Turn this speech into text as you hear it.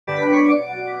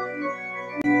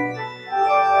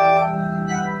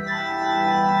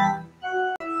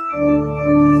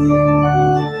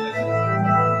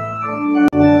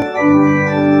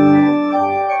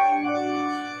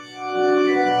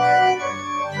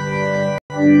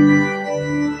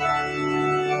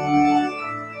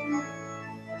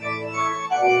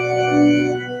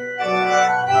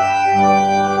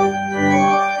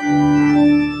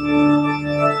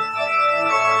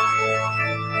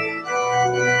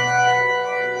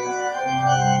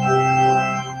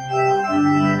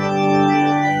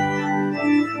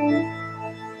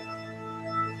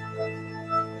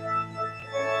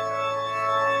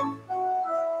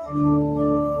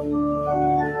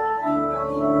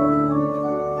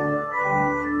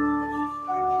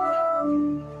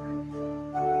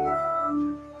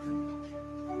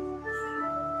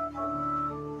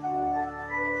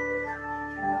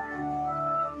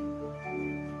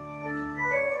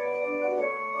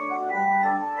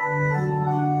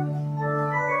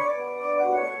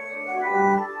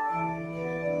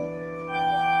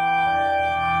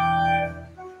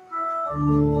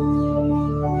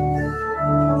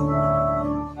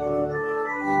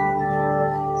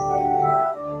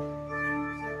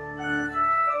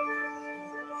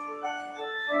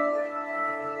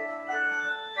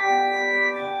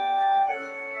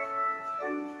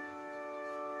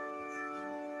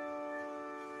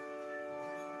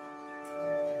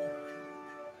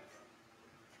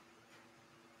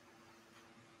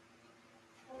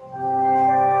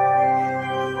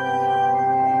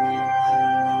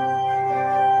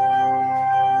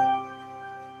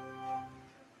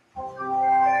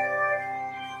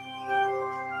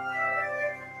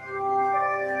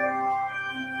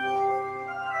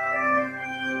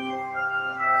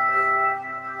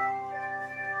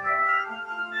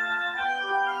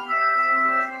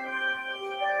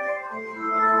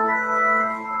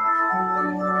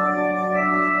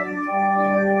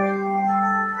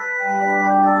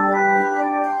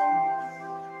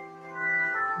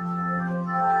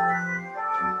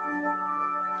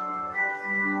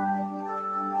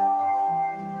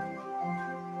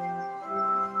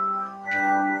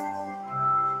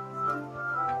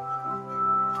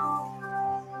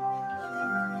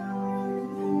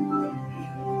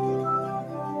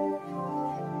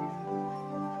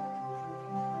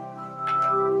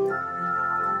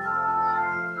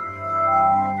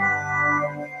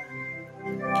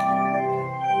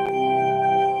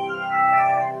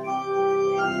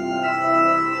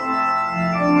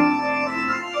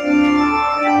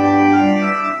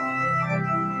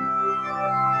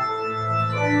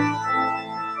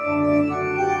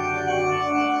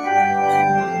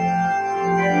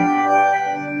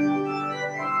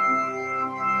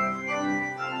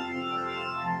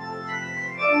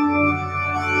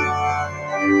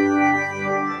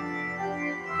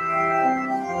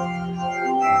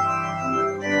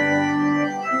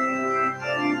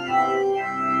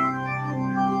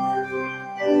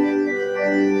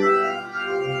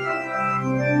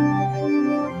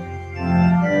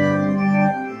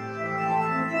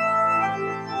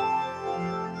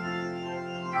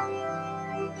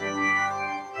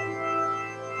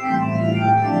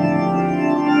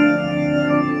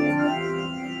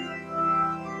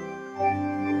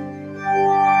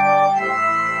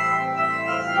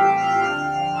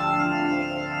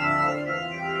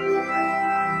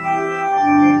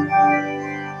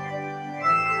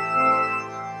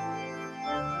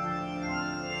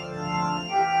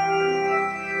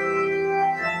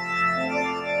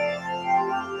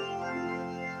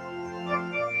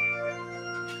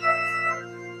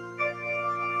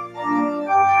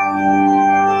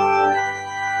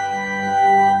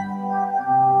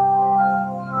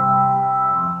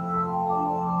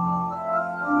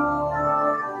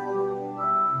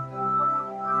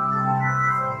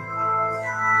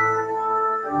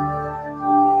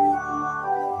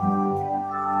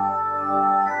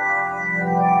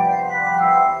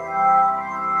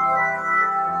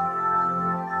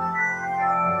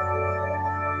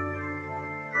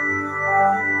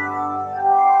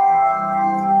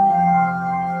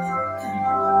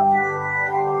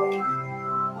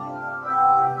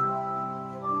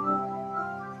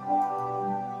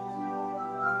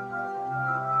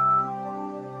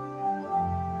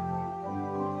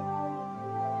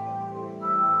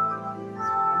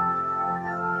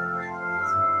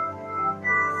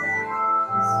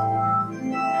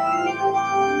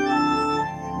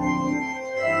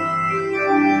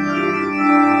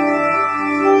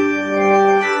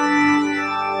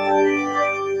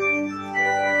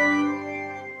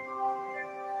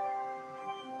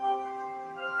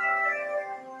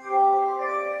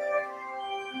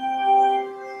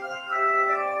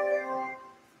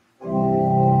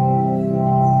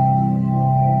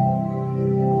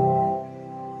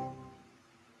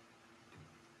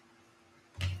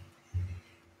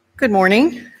Good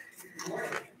morning.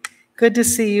 Good to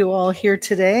see you all here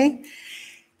today.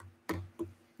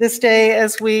 This day,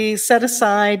 as we set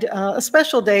aside a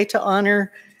special day to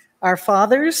honor our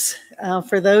fathers,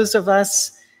 for those of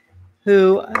us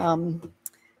who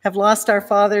have lost our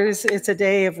fathers, it's a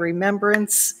day of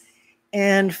remembrance.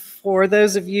 And for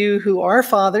those of you who are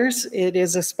fathers, it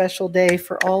is a special day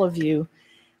for all of you.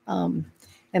 And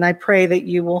I pray that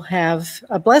you will have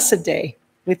a blessed day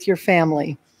with your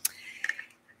family.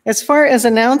 As far as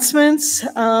announcements,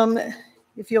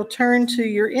 if you'll turn to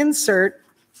your insert,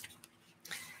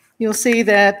 you'll see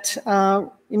that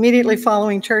immediately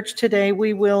following church today,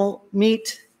 we will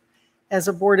meet as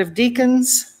a board of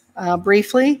deacons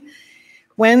briefly.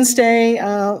 Wednesday,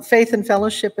 Faith and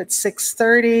Fellowship at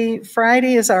 6:30.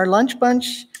 Friday is our lunch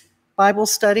bunch Bible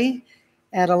study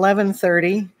at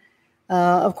 11:30.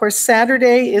 Of course,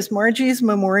 Saturday is Margie's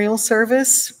memorial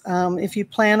service. If you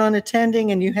plan on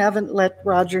attending and you haven't let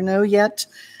Roger know yet,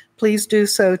 please do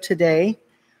so today.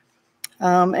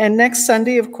 And next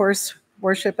Sunday, of course,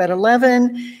 worship at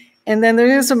 11. And then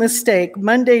there is a mistake.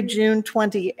 Monday, June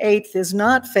 28th is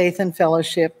not Faith and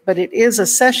Fellowship, but it is a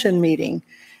session meeting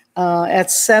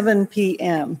at 7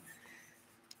 p.m.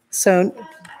 So,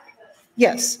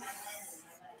 yes.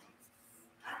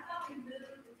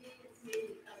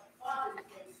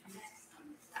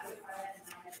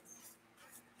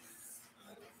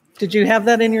 Did you have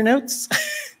that in your notes?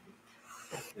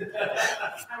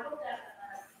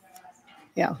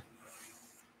 Yeah.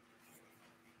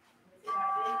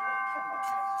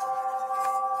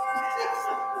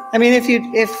 I mean, if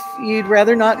you'd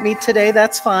rather not meet today,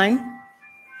 that's fine.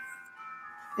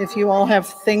 If you all have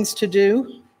things to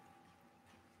do.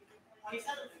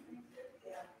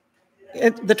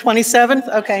 The 27th?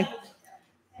 Okay.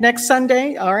 Next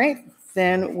Sunday? All right.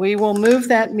 Then we will move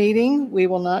that meeting. We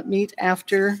will not meet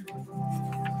after.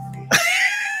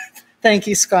 Thank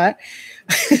you, Scott.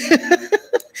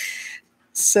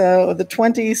 So the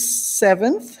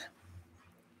 27th,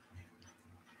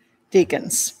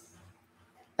 deacons.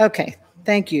 Okay,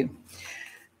 thank you.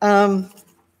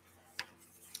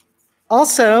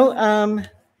 Also,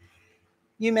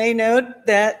 you may note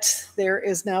that there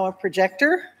is now a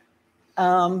projector,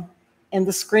 and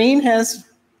the screen has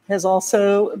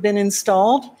also been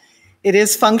installed. It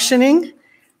is functioning.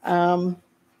 I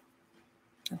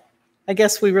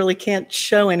guess we really can't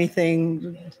show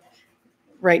anything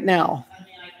right now. I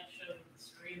mean, I can show the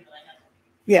screen, but I have.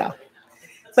 Yeah,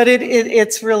 but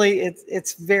it's really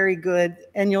very good,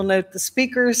 and you'll note the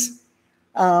speakers.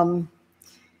 When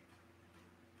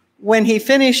he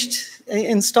finished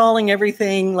installing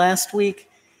everything last week,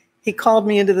 he called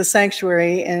me into the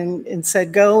sanctuary and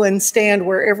said, "Go and stand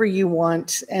wherever you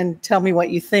want and tell me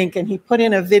what you think." And he put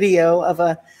in a video of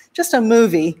just a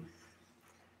movie,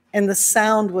 and the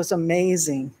sound was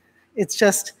amazing. It's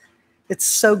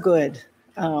so good.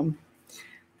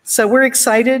 So we're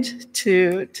excited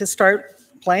to start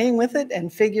playing with it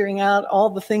and figuring out all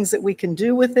the things that we can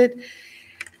do with it.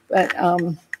 But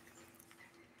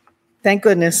thank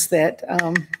goodness that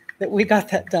we got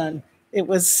that done. It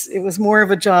was more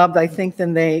of a job, I think,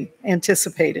 than they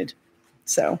anticipated.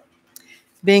 So,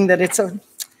 being that it's a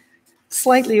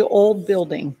slightly old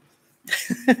building,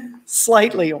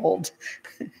 slightly old.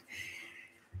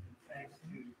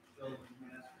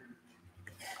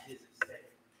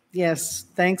 Yes,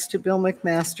 thanks to Bill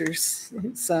McMaster's.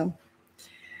 It's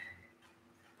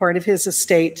part of his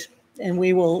estate, and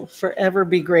we will forever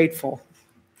be grateful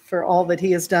for all that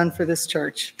he has done for this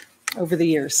church over the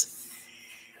years.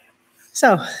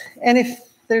 So, and if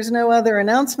there's no other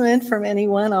announcement from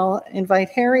anyone, I'll invite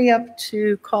Harry up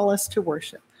to call us to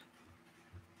worship.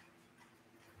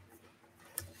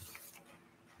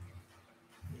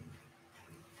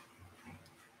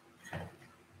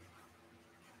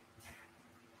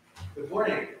 Good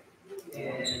morning,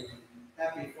 and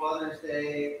happy Father's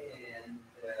Day, and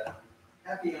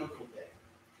happy Uncle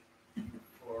Day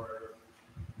for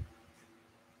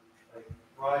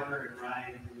Roger and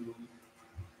Ryan, who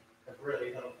have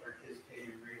really helped participate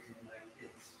in raising my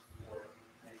kids for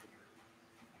many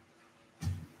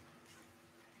years.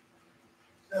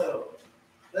 So,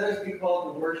 let us be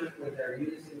called to worship with our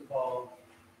unison call,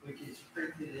 which is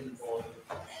printed in bold.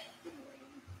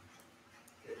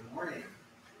 Good morning.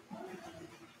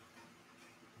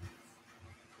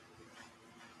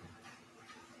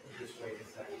 Just wait a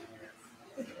second here.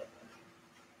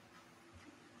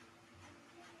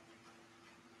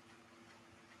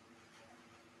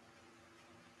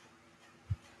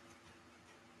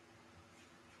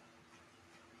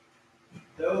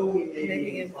 Though we may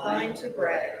be inclined to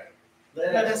brag,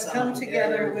 let us come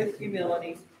together with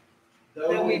humility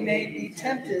Though we may be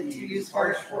tempted to use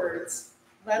harsh words,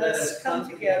 let us come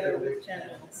together with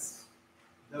gentleness.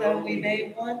 Though we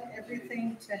may want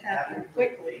everything to happen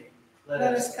quickly, let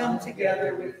us come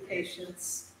together with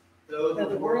patience. Though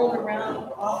the world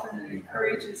around often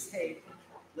encourages hate,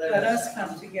 let us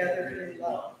come together in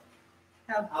love.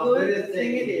 How good a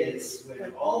thing it is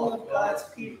when all of God's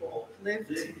people live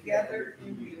together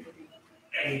in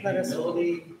unity. Let us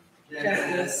humility,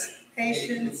 gentleness,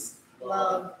 patience,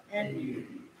 love, and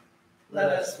unity. Let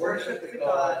us worship the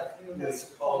God who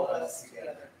has called us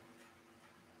together.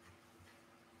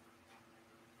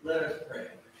 Let us pray.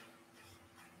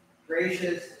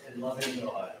 Gracious and loving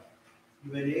God,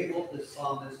 you enabled the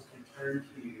psalmist to turn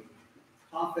to you,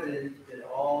 confident that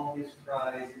all his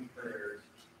cries and prayers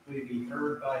would be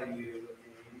heard by you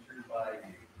and answered by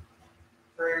you.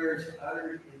 Prayers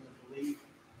uttered in the belief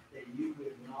that you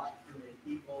would not permit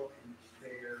people in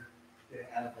despair to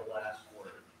have the last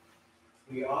word.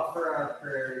 We offer our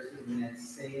prayers in that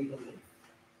same belief,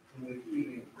 and with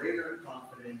even greater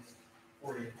confidence,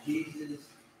 for in Jesus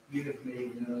you have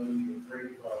made known your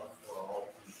great love for all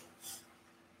people.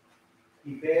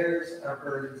 He bears our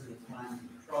burdens in times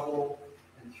of trouble,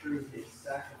 and through his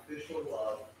sacrificial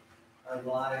love, our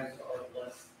lives are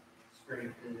blessed,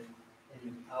 strengthened, and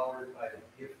empowered by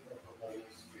the gift of the Holy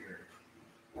Spirit.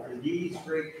 For these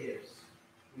great gifts,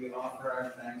 we offer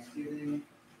our thanksgiving,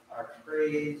 our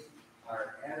praise,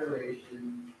 our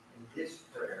adoration, in this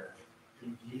prayer.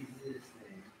 In Jesus'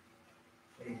 name,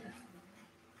 amen.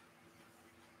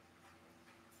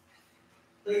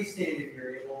 Please stand if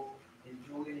you're able and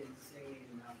join in singing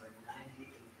number 90 in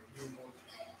your hymnal,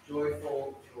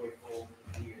 Joyful, Joyful,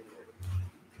 Be the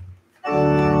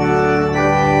Lord.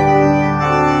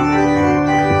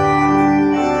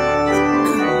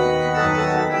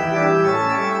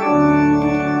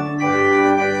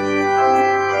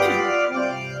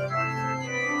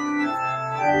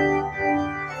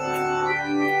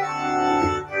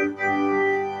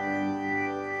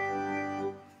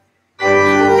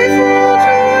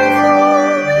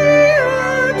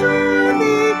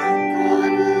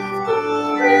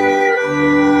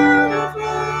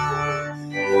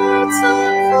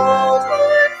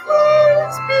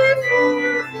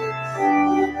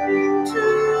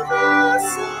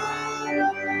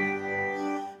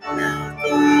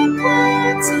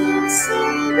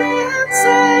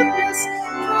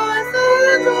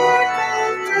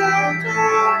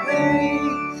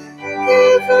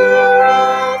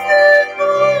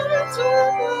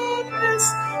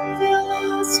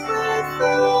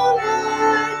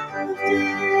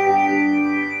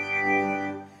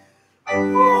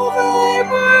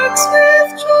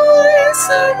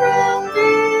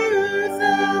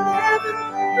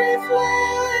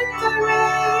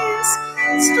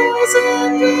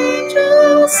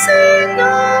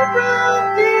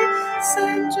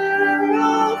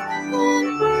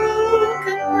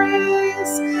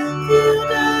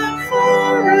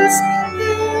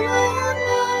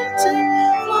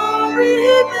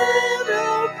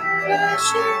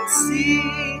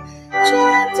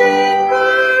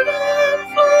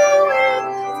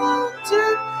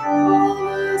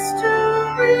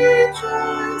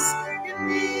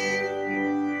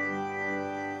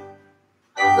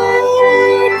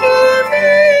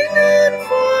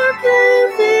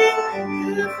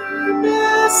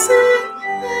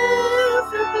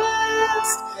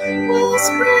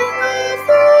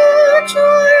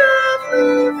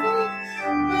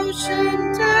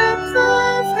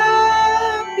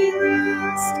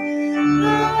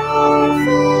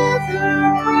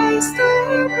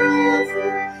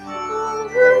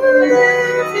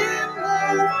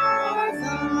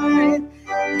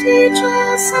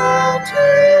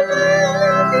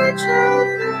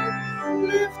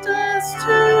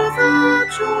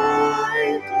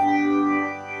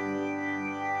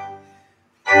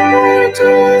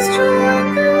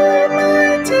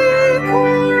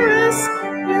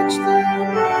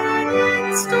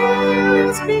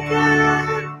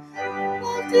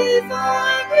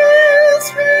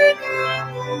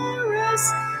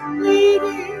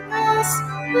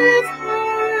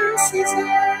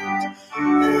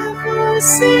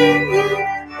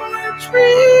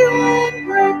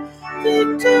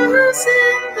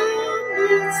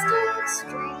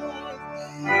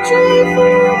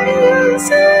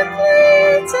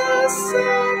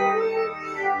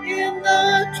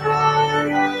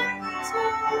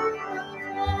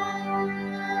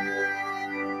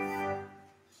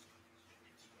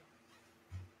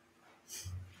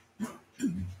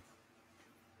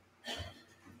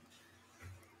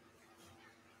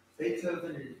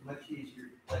 Beethoven is much easier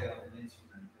to play on an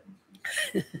instrument than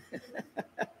to sing.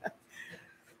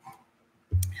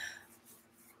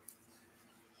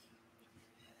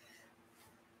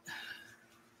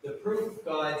 proof of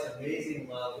God's amazing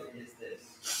love is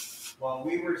this: while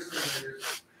we were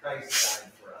sinners, Christ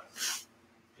died for us.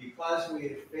 Because we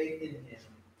have faith in him,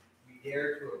 we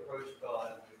dare to approach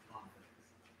God with confidence.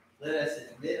 Let us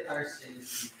admit our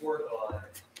sins before God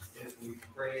as we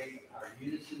pray our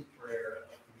unison prayer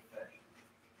of confession.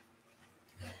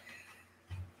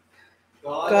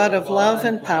 God of love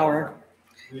and power,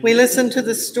 we listen to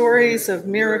the stories of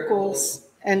miracles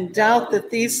and doubt that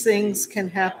these things can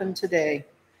happen today.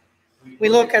 We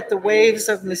look at the waves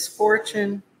of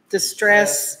misfortune,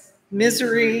 distress,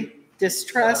 misery,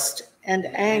 distrust, and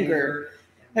anger,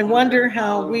 and wonder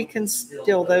how we can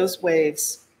still those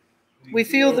waves. We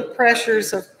feel the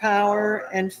pressures of power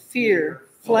and fear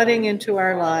flooding into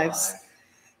our lives,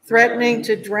 threatening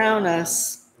to drown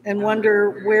us, and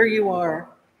wonder where you are.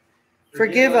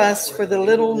 Forgive us for the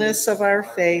littleness of our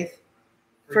faith.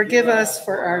 Forgive us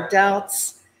for our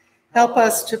doubts. Help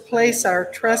us to place our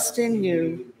trust in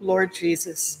you, Lord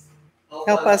Jesus.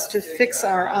 Help us to fix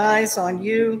our eyes on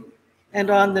you and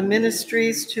on the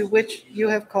ministries to which you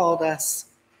have called us.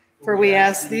 For we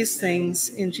ask these things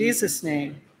in Jesus'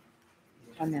 name.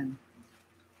 Amen.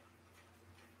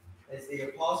 As the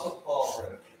Apostle Paul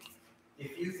wrote,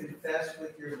 if you confess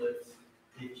with your lips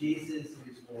that Jesus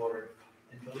is Lord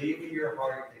and believe in your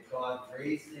heart that God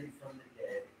raised him from the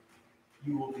dead,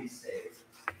 you will be saved.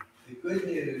 The good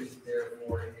news,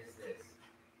 therefore, is this: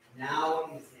 now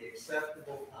is the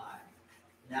acceptable time.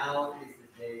 Now is the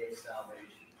day of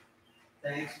salvation.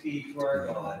 Thanks be to our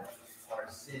God. Our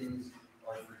sins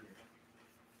are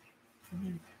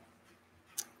forgiven.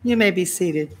 You may be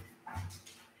seated.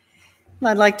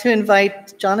 I'd like to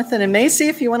invite Jonathan and Macy,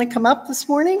 if you want to come up this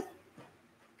morning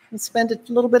and spend a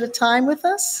little bit of time with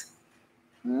us.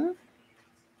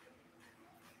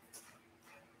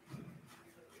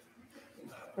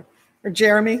 Or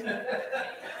Jeremy.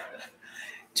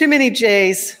 Too many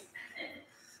J's.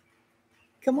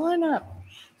 Come on up.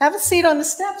 Have a seat on the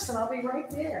steps and I'll be right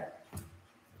there.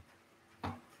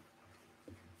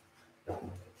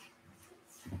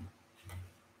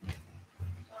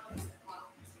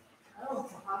 Oh,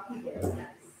 it's a hockey game.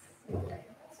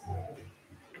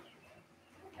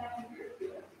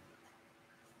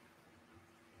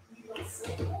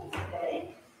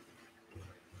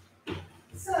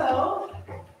 So,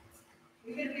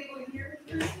 you're going to be able to hear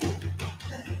me first?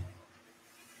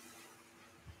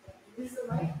 Use the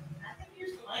mic? I think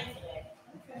use the mic today.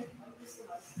 Okay, I'll use the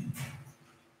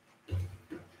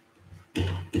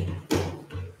mic.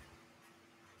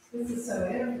 This is so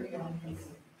everyone can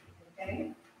see. Okay?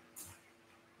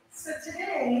 So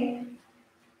today, I'm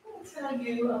going to tell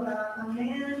you about a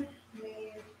man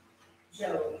named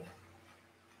Joey.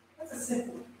 That's a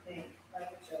simple thing,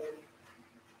 like Joey.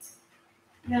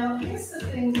 Now, here's the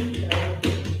thing with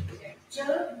Joey.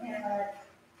 Joey had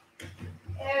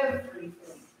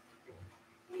everything.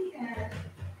 He had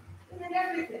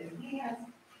everything. He had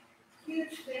a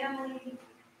huge family.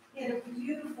 He had a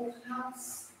beautiful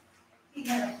house. He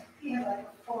had like a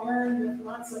farm with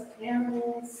lots of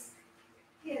animals.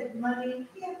 He had money.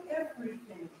 He had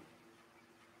everything.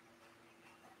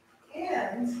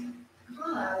 And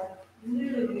God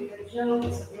knew that Job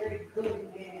was a very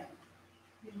good man.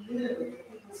 He knew that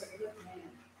he was a good man.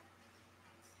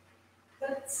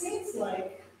 But it seems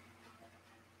like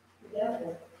the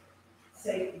devil,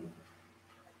 Satan,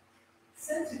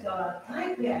 said to God,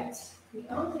 I bet the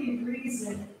only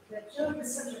reason that Job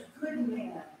is such a good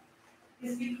man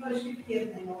is because you've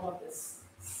given him all of this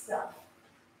stuff,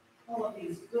 all of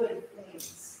these good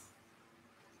things.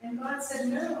 And God said,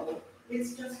 no,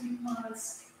 it's just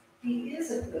because he is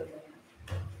a good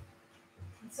man.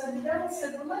 And so the devil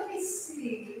said, well, let me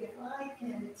see if I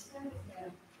can tempt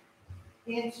him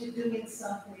into doing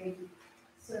something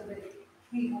so that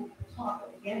he will talk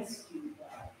against you,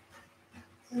 God.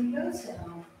 So he goes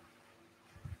down,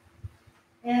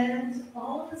 and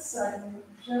all of a sudden,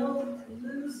 Job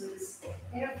loses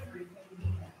everything he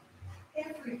had.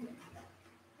 Everything.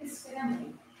 His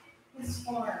family, his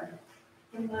farm,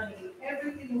 the money,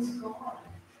 everything was gone.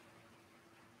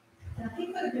 Now, he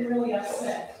could have been really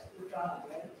upset with God,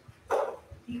 right?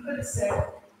 He could have said,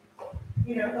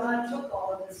 you know, God took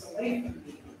all of this away from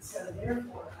me, and so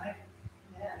therefore I'm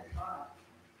mad at God.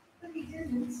 But he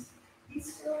didn't. He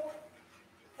still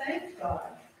thanked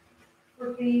God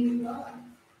for being God.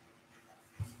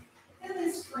 Then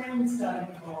his friends got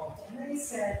involved, and they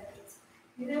said,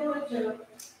 you know what, Job?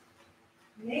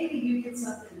 Maybe you did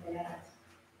something bad,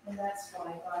 and that's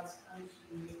why God's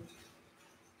punishing you.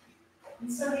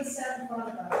 And so he sat in front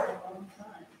of God for a long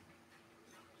time.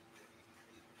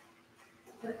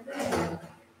 But then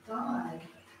God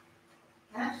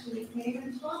actually came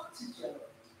and talked to Job.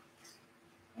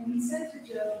 And he said to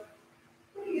Job,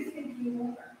 who do you think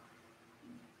you are?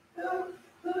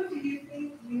 Who do you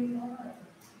think you are?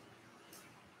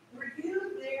 Were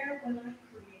you there when I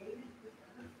created the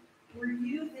earth? Were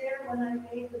you there when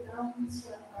I made the mountains,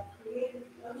 when I created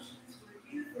the oceans?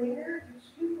 Were you there? Did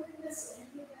you witness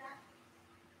any of that?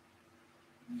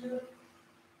 Job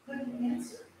couldn't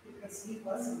answer because he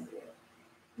wasn't there.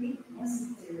 He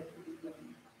wasn't there at the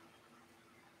beginning.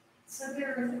 So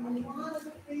there are a lot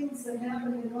of things that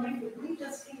happen in life that we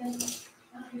just can't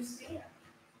understand.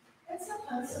 And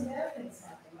sometimes some bad things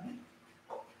happen, right?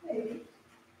 Maybe.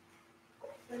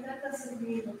 But that doesn't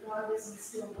mean that God isn't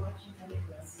still watching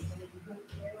over us and taking good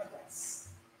care of us,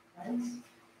 right?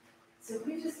 So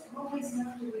we just always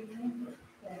have to remember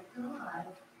that God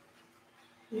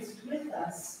is with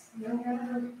us no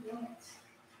matter what.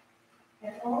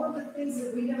 And all of the things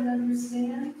that we don't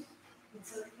understand,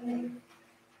 it's okay.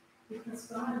 Because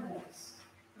God knows.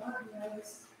 God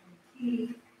knows, and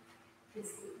He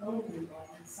is the only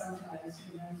one sometimes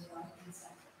who knows why things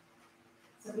happen.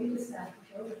 So we just have to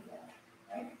go with that,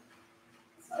 right?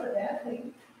 It's not a bad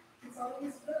thing. It's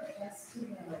always good just to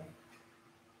know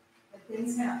that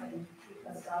things happen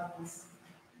because God wants them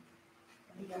to happen.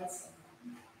 And He wants them to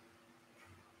happen.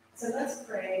 So let's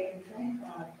pray and thank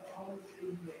God for always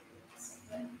being with us.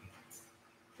 Okay?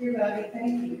 Dear God, we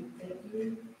thank you that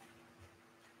you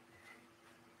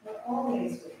are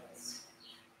always with us.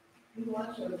 You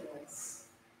watch over us.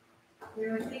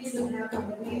 There are things that happen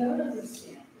that we don't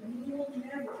understand, and we will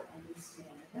never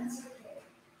understand, and that's okay.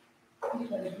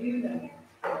 Because you know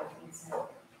how things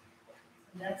happen.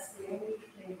 And that's the only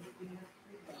thing that we have to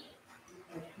remember.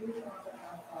 Because you are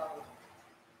our Father,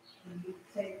 and you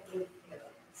take good care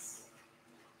of us.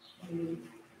 And we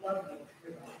love you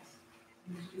for that.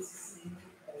 In Jesus' name we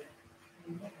pray.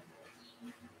 Amen.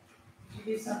 Did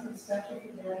you do something special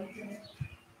for Daddy today?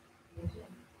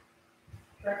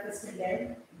 Breakfast in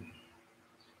bed?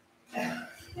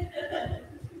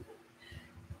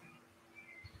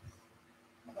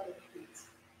 What a treat.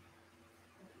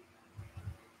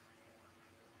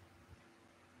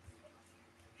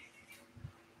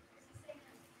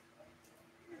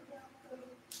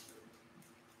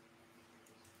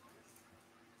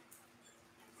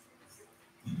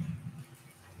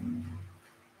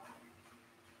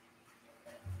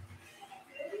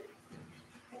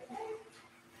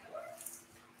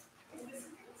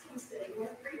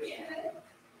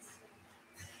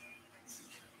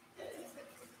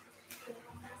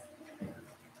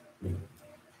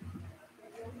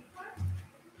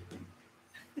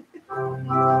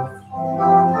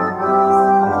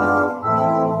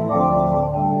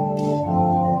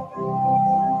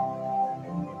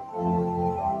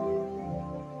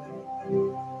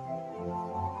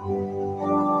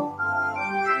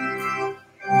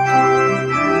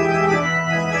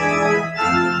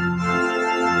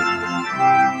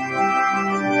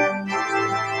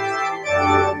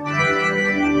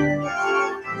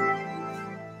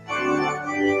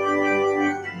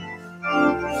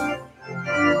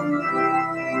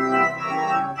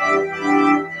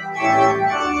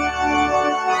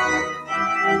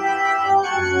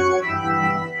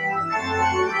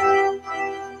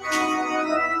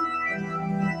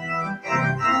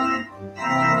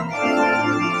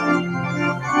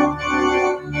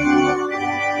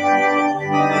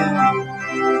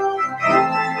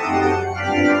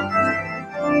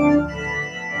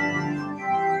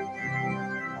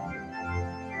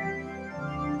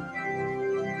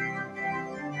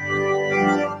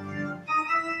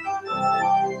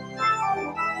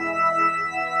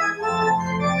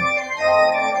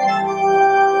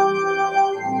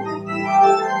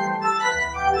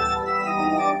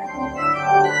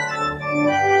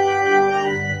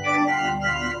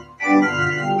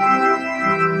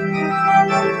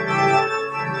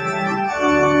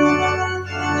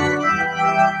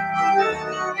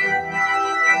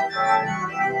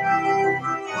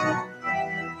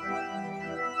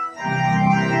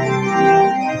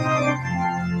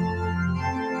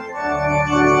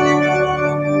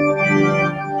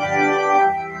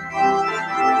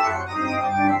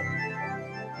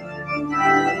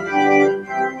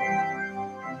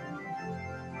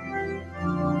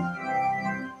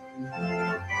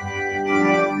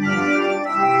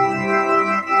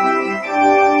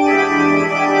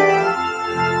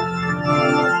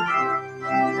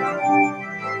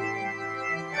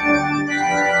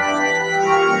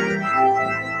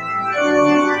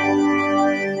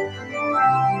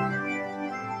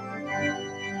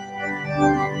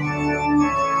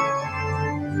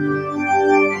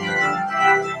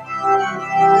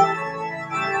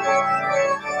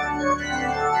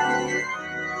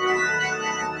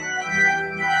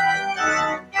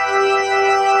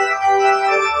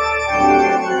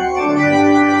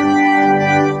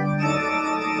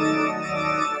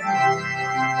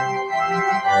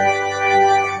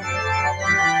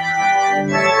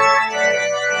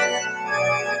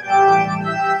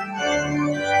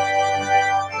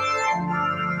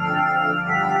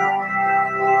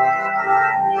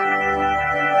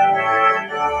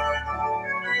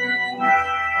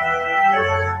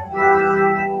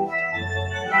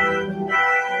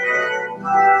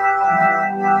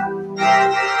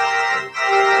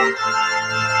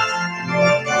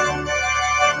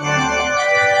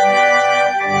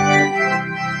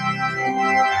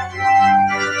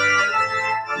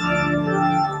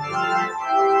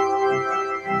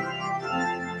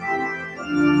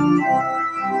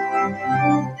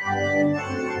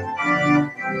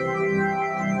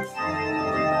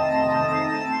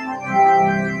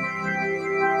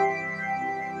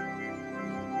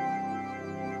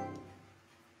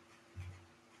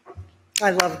 I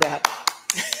love that.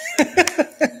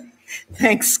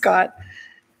 Thanks, Scott.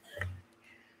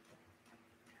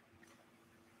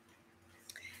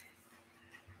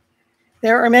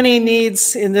 There are many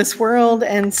needs in this world,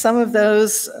 and some of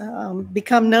those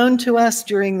become known to us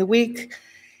during the week.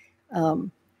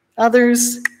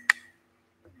 Others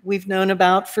we've known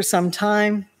about for some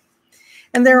time.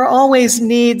 And there are always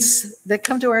needs that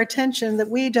come to our attention that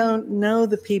we don't know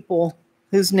the people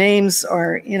whose names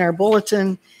are in our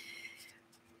bulletin,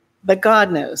 but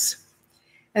God knows.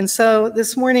 And so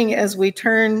this morning, as we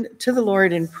turn to the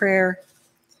Lord in prayer,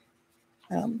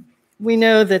 we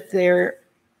know that there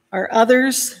are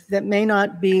others that may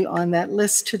not be on that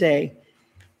list today,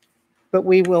 but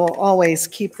we will always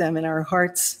keep them in our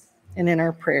hearts and in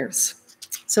our prayers.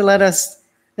 So let us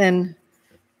then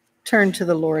turn to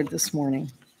the Lord this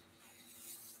morning.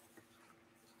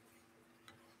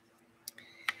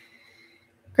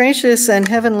 Gracious and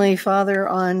Heavenly Father,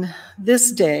 on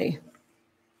this day,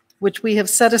 which we have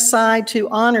set aside to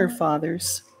honor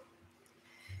fathers,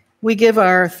 we give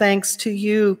our thanks to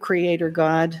you, Creator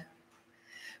God,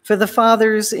 for the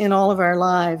fathers in all of our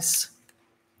lives.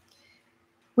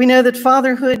 We know that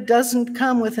fatherhood doesn't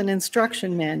come with an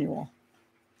instruction manual,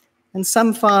 and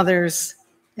some fathers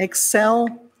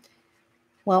excel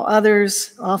while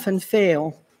others often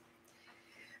fail.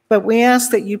 But we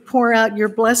ask that you pour out your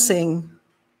blessing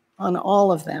on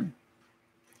all of them.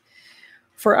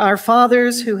 For our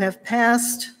fathers who have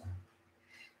passed,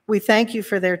 we thank you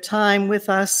for their time with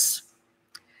us,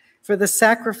 for the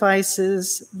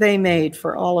sacrifices they made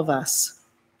for all of us.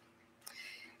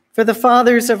 For the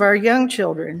fathers of our young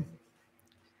children,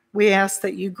 we ask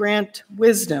that you grant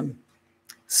wisdom,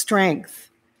 strength,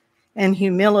 and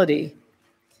humility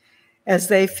as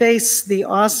they face the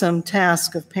awesome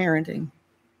task of parenting.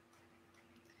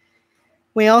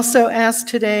 We also ask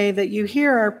today that you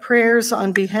hear our prayers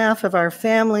on behalf of our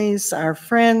families, our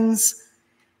friends,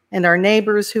 and our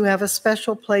neighbors who have a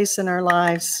special place in our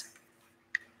lives.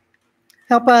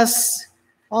 Help us,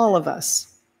 all of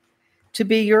us, to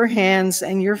be your hands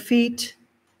and your feet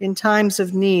in times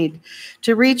of need,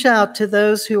 to reach out to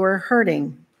those who are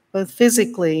hurting, both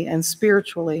physically and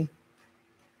spiritually.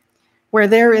 Where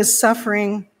there is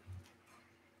suffering,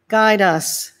 guide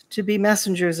us to be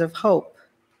messengers of hope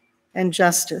and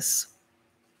justice.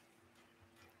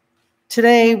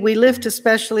 Today, we lift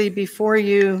especially before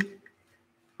you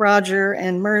Roger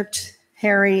and Mert,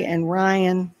 Harry and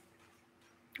Ryan,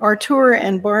 Artur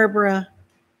and Barbara,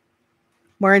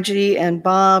 Margie and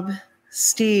Bob,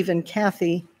 Steve and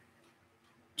Kathy,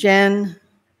 Jen,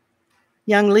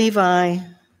 young Levi,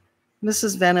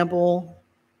 Mrs. Venable,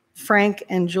 Frank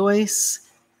and Joyce,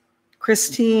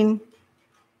 Christine,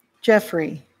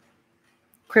 Jeffrey,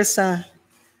 Chrissa,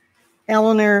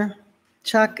 Eleanor,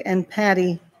 Chuck and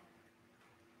Patty,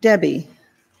 Debbie,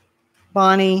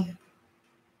 Bonnie,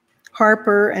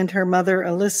 Harper and her mother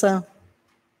Alyssa,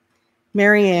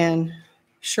 Marianne,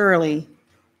 Shirley,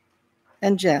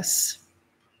 and Jess.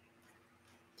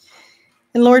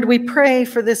 And Lord, we pray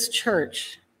for this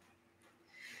church,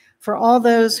 for all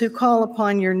those who call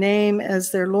upon your name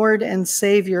as their Lord and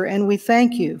Savior, and we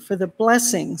thank you for the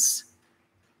blessings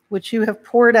which you have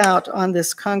poured out on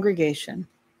this congregation.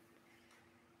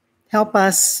 Help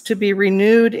us to be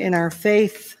renewed in our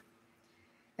faith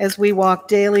as we walk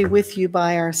daily with you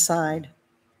by our side.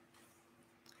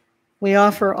 We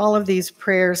offer all of these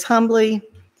prayers humbly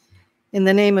in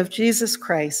the name of Jesus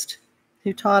Christ,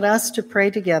 who taught us to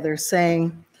pray together,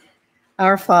 saying,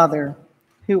 Our Father,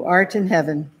 who art in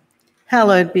heaven,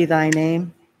 hallowed be thy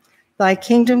name. Thy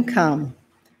kingdom come,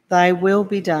 thy will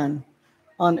be done,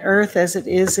 on earth as it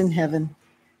is in heaven.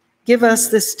 Give us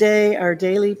this day our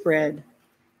daily bread,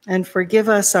 and forgive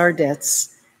us our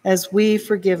debts, as we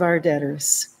forgive our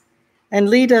debtors. And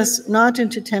lead us not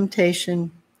into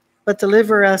temptation, but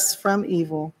deliver us from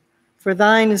evil. For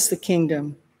thine is the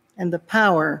kingdom, and the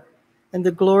power, and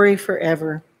the glory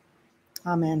forever.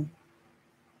 Amen.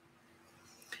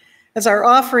 As our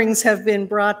offerings have been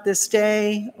brought this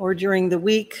day or during the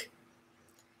week,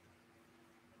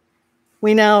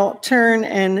 we now turn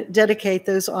and dedicate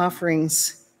those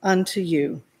offerings unto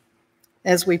you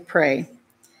as we pray.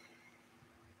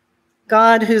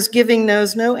 God, whose giving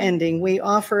knows no ending, we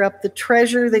offer up the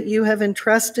treasure that you have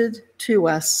entrusted to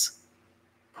us.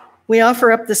 We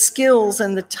offer up the skills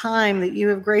and the time that you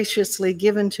have graciously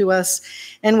given to us,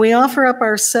 and we offer up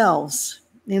ourselves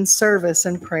in service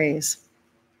and praise.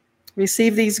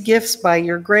 Receive these gifts by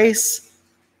your grace,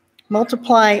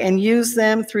 multiply and use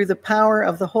them through the power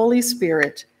of the Holy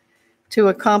Spirit to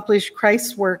accomplish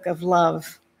Christ's work of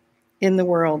love in the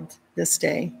world this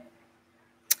day.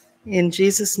 In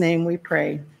Jesus' name we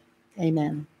pray.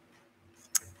 Amen.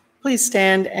 Please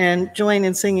stand and join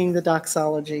in singing the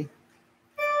doxology.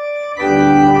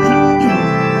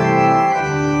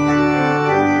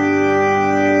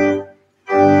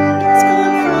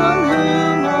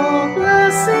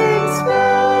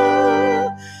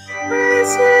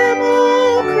 Praise him,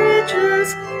 all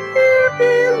creatures here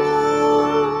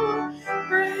below.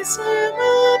 Praise him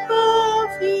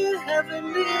above, ye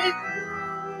heavenly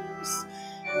hosts.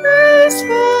 Praise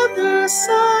Father,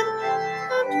 Son,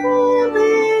 and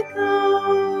Holy Ghost.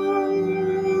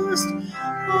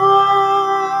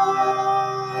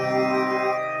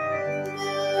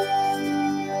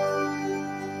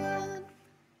 Amen.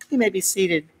 You may be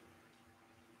seated.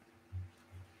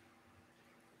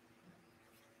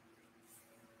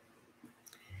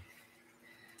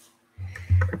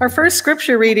 Our first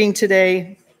scripture reading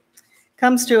today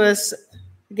comes to us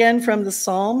again from the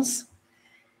Psalms,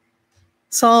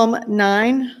 Psalm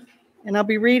 9, and I'll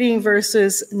be reading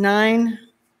verses 9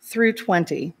 through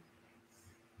 20.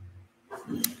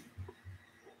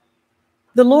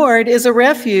 The Lord is a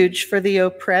refuge for the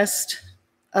oppressed,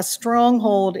 a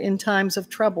stronghold in times of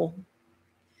trouble.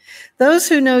 Those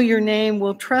who know your name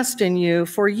will trust in you,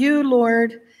 for you,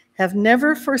 Lord, have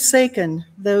never forsaken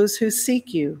those who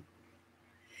seek you.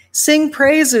 Sing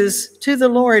praises to the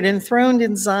Lord enthroned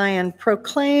in Zion.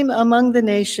 Proclaim among the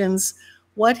nations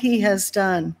what he has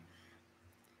done.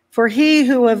 For he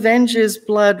who avenges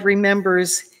blood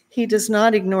remembers, he does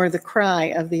not ignore the cry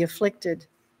of the afflicted.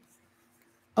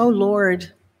 O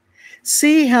Lord,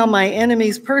 see how my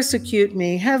enemies persecute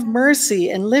me. Have mercy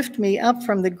and lift me up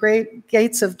from the great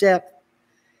gates of death,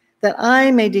 that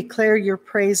I may declare your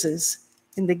praises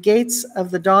in the gates of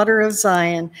the daughter of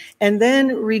Zion, and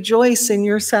then rejoice in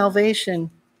your salvation.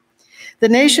 The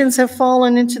nations have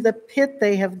fallen into the pit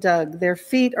they have dug. Their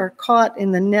feet are caught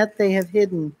in the net they have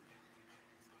hidden.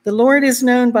 The Lord is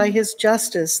known by his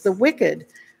justice. The wicked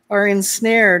are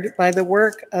ensnared by the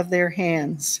work of their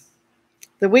hands.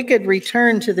 The wicked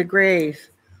return to the grave,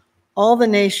 all the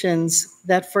nations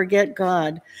that forget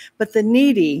God. But the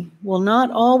needy will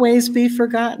not always be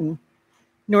forgotten,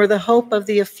 nor the hope of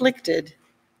the afflicted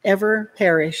ever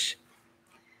perish.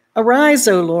 Arise,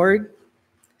 O Lord.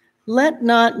 Let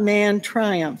not man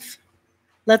triumph.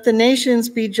 Let the nations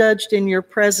be judged in your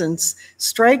presence.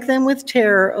 Strike them with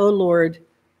terror, O Lord.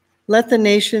 Let the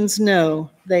nations know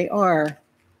they are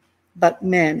but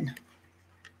men.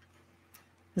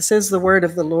 This is the word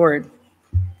of the Lord.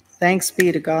 Thanks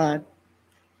be to God.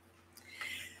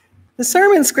 The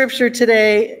sermon scripture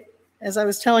today, as I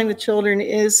was telling the children,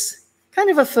 is kind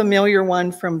of a familiar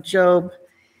one from Job.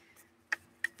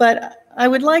 But I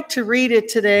would like to read it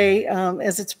today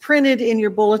as it's printed in your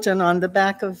bulletin on the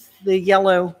back of the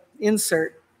yellow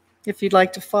insert, if you'd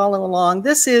like to follow along.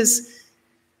 This is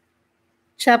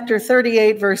chapter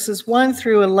 38, verses 1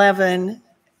 through 11,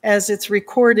 as it's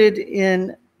recorded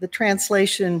in the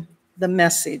translation, The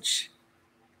Message.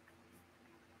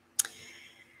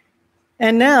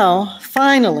 And now,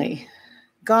 finally,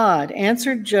 God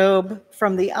answered Job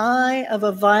from the eye of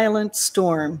a violent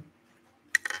storm.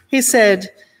 He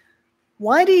said,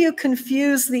 "Why do you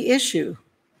confuse the issue?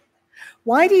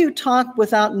 Why do you talk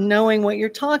without knowing what you're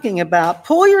talking about?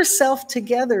 Pull yourself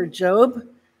together, Job.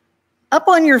 Up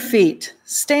on your feet,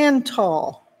 stand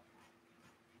tall.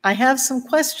 I have some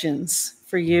questions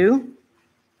for you,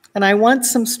 and I want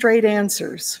some straight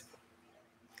answers.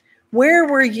 Where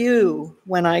were you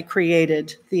when I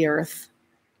created the earth?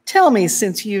 Tell me,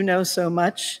 since you know so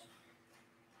much.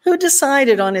 Who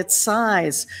decided on its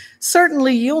size?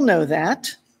 Certainly you'll know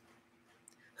that.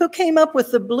 Who came up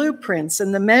with the blueprints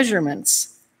and the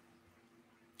measurements?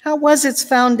 How was its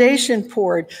foundation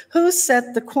poured? Who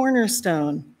set the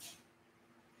cornerstone?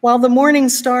 While the morning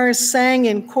stars sang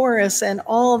in chorus and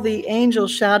all the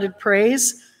angels shouted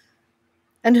praise?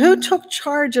 And who took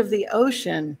charge of the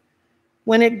ocean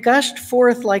when it gushed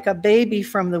forth like a baby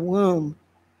from the womb?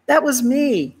 That was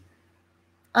me.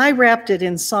 I wrapped it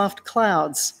in soft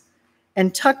clouds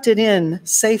and tucked it in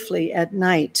safely at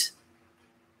night.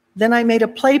 Then I made a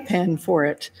playpen for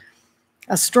it,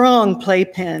 a strong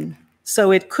playpen,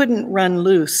 so it couldn't run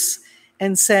loose,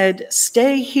 and said,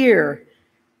 'Stay here.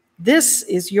 This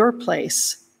is your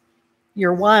place.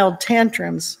 Your wild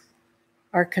tantrums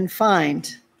are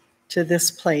confined to this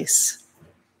place.'"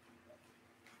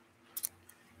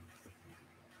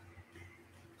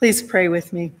 Please pray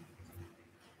with me.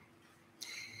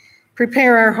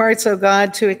 Prepare our hearts, O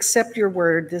God, to accept your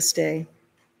word this day.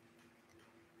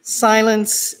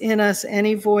 Silence in us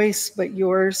any voice but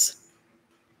yours,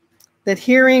 that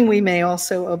hearing we may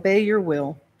also obey your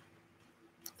will.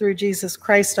 Through Jesus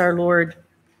Christ our Lord.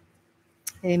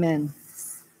 Amen.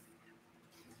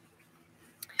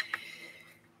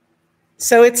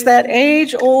 So it's that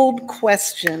age-old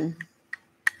question.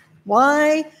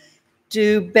 Why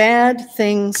do bad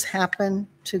things happen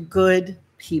to good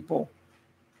people?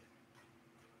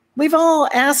 We've all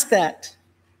asked that,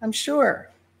 I'm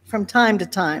sure, from time to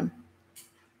time.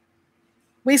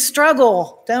 We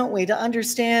struggle, don't we, to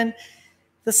understand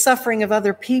the suffering of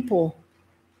other people,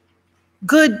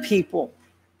 good people,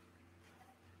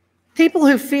 people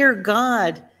who fear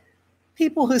God,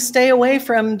 people who stay away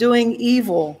from doing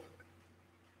evil.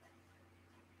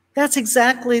 That's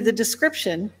exactly the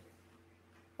description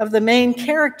of the main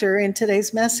character in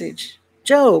today's message,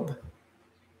 Job.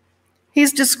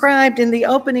 He's described in the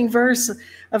opening verse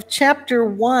of chapter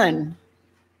 1.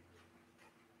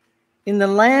 In the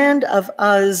land of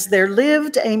Uz, there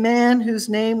lived a man whose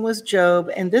name was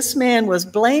Job, and this man was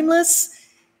blameless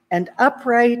and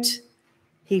upright.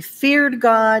 He feared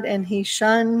God and he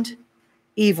shunned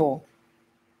evil.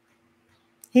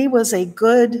 He was a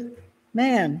good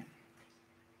man.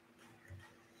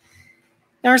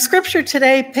 Now, our scripture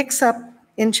today picks up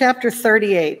in chapter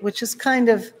 38, which is kind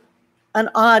of an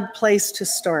odd place to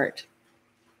start.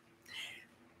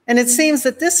 And it seems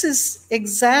that this is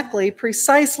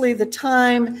precisely the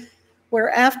time where,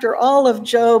 after all of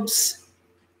Job's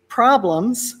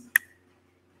problems,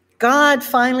 God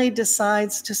finally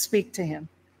decides to speak to him.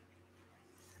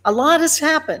 A lot has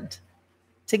happened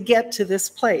to get to this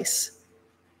place.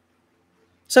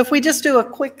 So if we just do a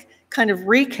quick kind of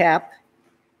recap,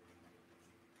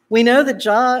 we know that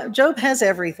Job has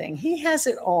everything. He has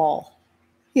it all.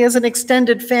 He has an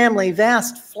extended family,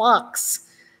 vast flocks.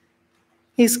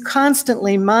 He's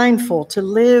constantly mindful to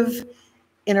live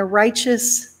in a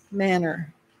righteous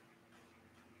manner.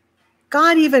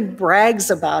 God even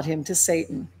brags about him to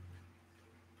Satan.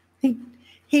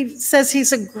 He says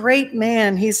he's a great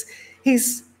man.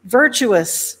 He's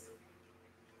virtuous.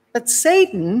 But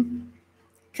Satan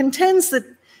contends that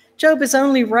Job is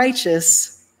only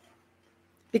righteous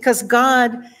because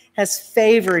God has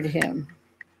favored him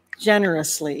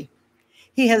generously.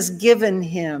 He has given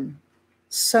him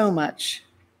so much.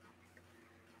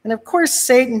 And of course,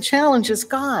 Satan challenges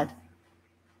God.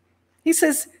 He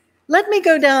says, let me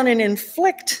go down and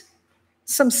inflict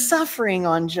some suffering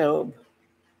on Job.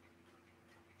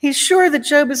 He's sure that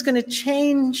Job is going to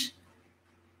change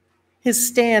his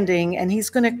standing and he's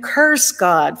going to curse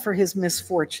God for his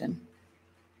misfortune.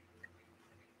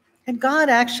 And God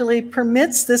actually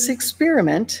permits this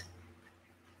experiment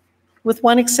with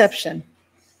one exception.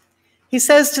 He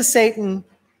says to Satan,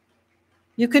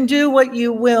 you can do what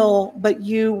you will, but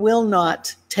you will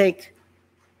not take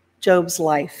Job's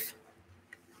life.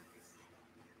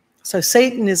 So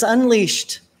Satan is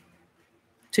unleashed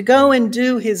to go and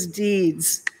do his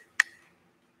deeds.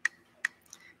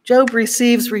 Job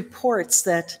receives reports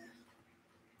that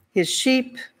his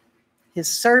sheep, his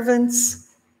servants,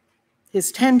 his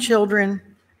 10 children,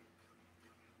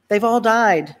 they've all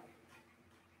died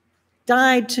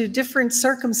to different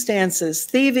circumstances,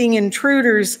 thieving,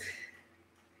 intruders,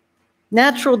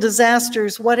 natural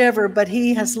disasters, whatever, but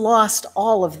he has lost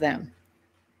all of them.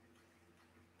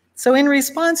 So in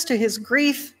response to his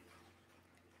grief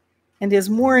and his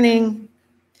mourning,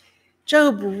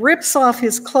 Job rips off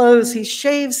his clothes, he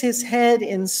shaves his head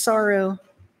in sorrow,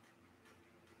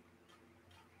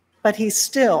 but he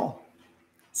still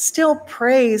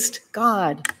praised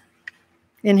God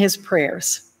in his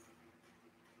prayers.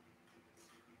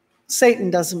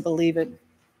 Satan doesn't believe it.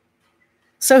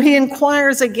 So he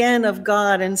inquires again of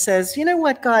God and says, you know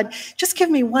what, God, just give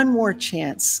me one more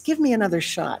chance. Give me another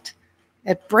shot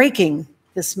at breaking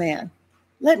this man.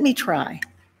 Let me try.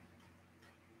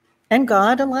 And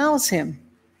God allows him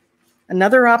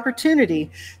another opportunity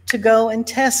to go and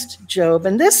test Job.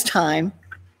 And this time,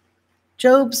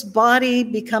 Job's body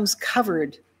becomes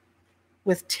covered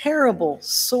with terrible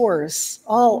sores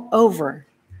all over.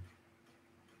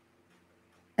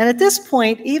 And at this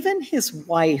point, even his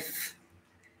wife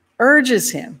urges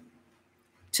him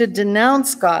to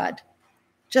denounce God.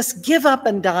 Just give up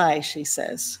and die, she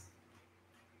says.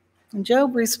 And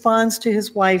Job responds to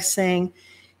his wife saying,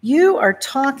 you are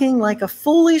talking like a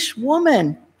foolish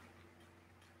woman.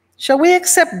 Shall we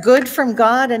accept good from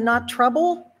God and not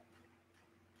trouble?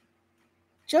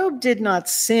 Job did not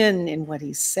sin in what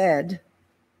he said.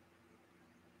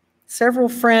 Several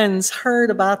friends heard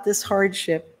about this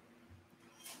hardship,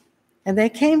 and they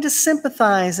came to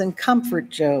sympathize and comfort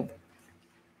Job.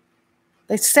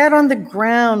 They sat on the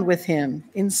ground with him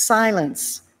in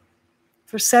silence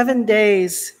for 7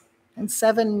 days and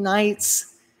 7 nights,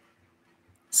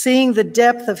 seeing the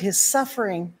depth of his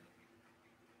suffering.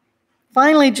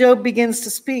 Finally, Job begins to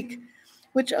speak,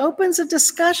 which opens a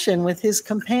discussion with his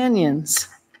companions.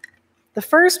 the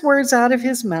first words out of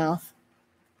his mouth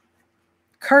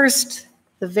cursed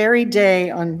the very day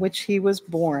on which he was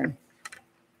born.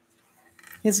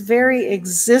 His very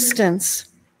existence,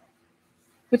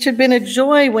 which had been a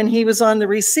joy when he was on the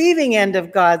receiving end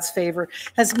of God's favor,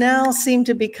 has now seemed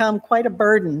to become quite a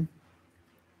burden.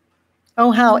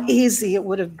 Oh, how easy it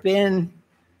would have been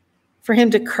for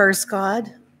him to curse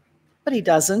God, but he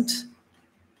doesn't.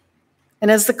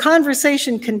 And as the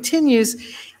conversation continues,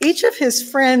 each of his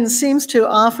friends seems to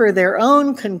offer their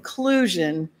own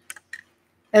conclusion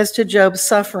as to Job's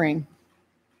suffering.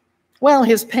 Well,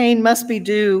 his pain must be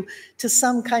due to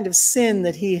some kind of sin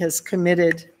that he has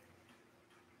committed.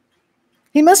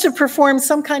 He must have performed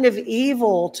some kind of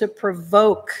evil to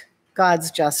provoke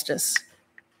God's justice.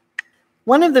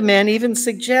 One of the men even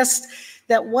suggests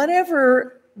that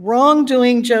whatever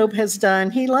wrongdoing Job has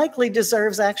done, he likely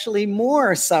deserves actually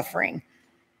more suffering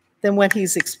than what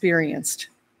he's experienced.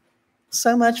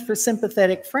 So much for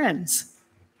sympathetic friends.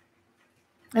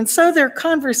 And so their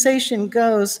conversation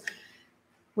goes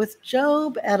with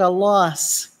Job at a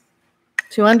loss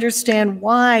to understand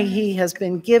why he has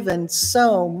been given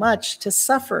so much to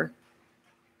suffer.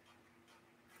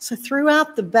 So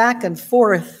throughout the back and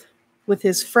forth with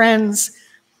his friends,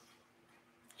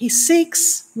 he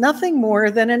seeks nothing more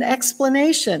than an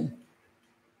explanation.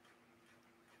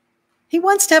 He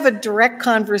wants to have a direct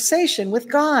conversation with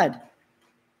God,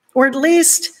 or at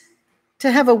least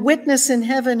to have a witness in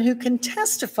heaven who can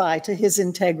testify to his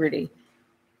integrity.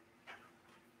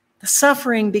 The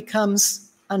suffering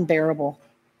becomes unbearable.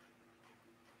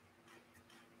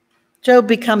 Job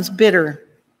becomes bitter.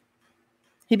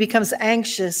 He becomes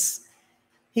anxious.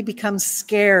 He becomes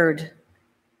scared.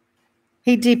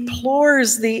 He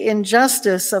deplores the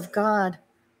injustice of God.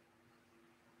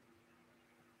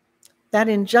 That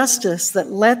injustice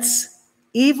that lets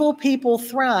evil people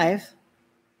thrive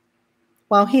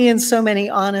while he and so many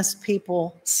honest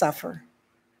people suffer.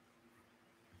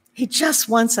 He just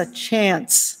wants a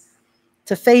chance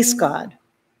to face God,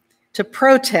 to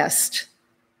protest,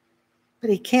 but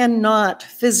he cannot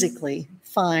physically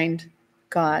find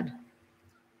God.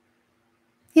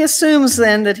 He assumes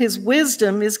then that his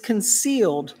wisdom is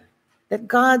concealed, that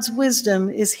God's wisdom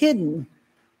is hidden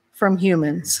from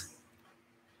humans.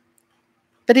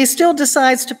 But he still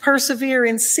decides to persevere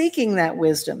in seeking that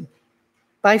wisdom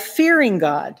by fearing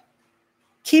God,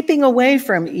 keeping away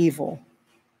from evil.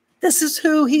 This is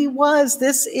who he was.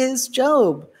 This is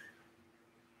Job.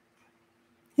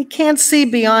 He can't see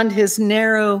beyond his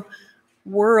narrow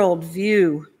world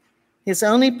view. His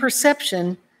only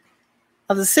perception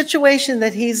of the situation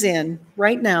that he's in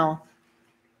right now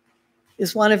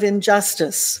is one of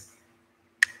injustice.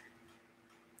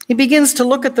 He begins to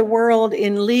look at the world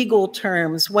in legal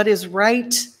terms, what is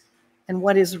right and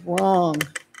what is wrong.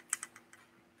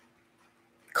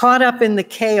 Caught up in the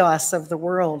chaos of the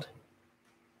world.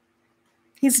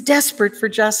 He's desperate for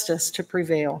justice to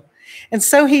prevail. And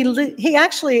so he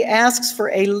actually asks for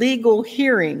a legal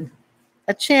hearing,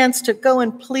 a chance to go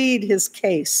and plead his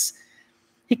case.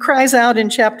 He cries out in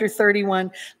chapter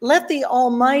 31, "Let the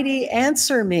Almighty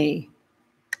answer me."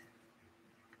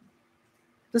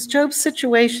 Does Job's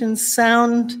situation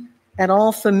sound at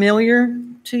all familiar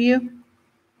to you?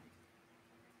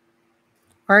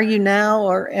 Are you now,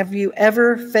 or have you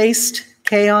ever faced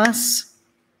chaos?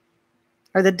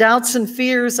 Are the doubts and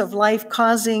fears of life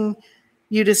causing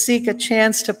you to seek a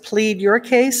chance to plead your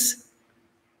case?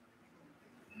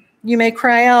 You may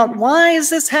cry out, "Why is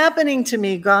this happening to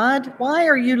me, God? Why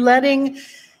are you letting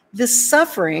this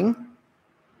suffering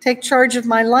take charge of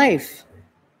my life?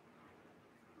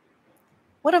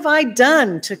 What have I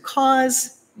done to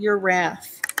cause your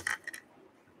wrath?"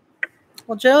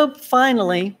 Well, Job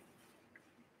finally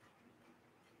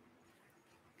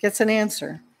gets an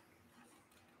answer.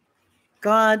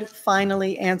 God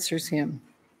finally answers him.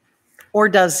 Or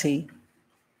does he?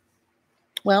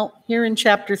 Well, here in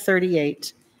chapter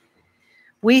 38,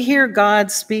 we hear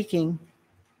God speaking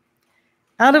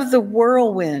out of the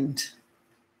whirlwind.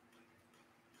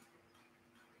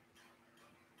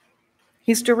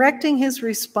 He's directing his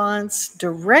response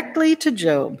directly to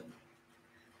Job,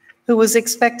 who was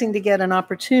expecting to get an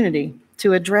opportunity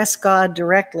to address God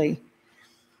directly.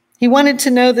 He wanted to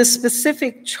know the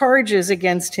specific charges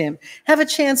against him, have a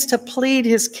chance to plead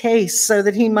his case so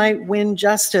that he might win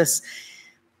justice.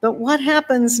 But what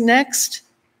happens next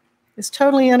is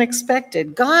totally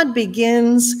unexpected. God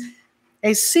begins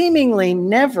a seemingly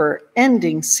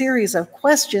never-ending series of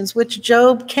questions which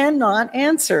Job cannot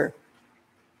answer.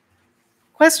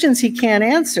 Questions he can't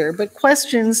answer, but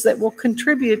questions that will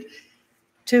contribute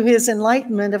to his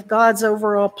enlightenment of God's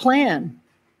overall plan.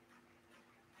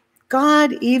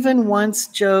 God even wants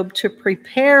Job to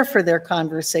prepare for their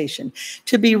conversation,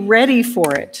 to be ready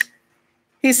for it.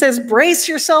 He says, brace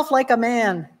yourself like a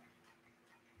man.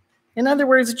 In other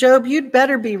words, Job, you'd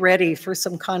better be ready for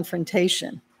some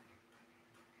confrontation.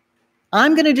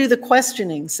 I'm going to do the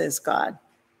questioning, says God,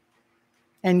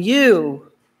 and you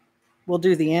will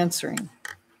do the answering.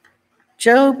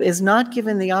 Job is not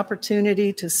given the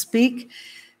opportunity to speak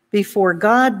before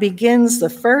God begins the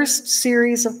first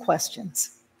series of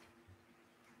questions.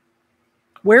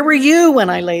 Where were you when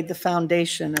I laid the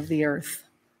foundation of the earth?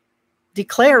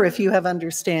 Declare if you have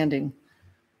understanding.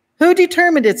 Who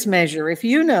determined its measure, if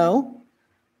you know?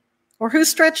 Or who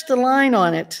stretched the line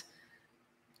on it?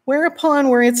 Whereupon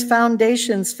were its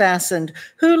foundations fastened?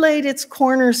 Who laid its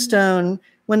cornerstone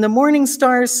when the morning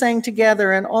stars sang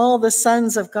together and all the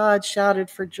sons of God shouted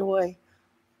for joy?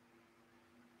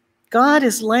 God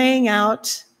is laying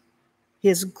out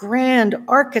his grand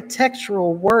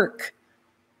architectural work,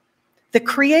 the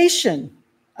creation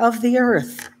of the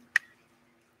earth.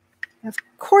 Of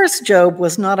course, Job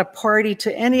was not a party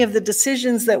to any of the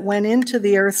decisions that went into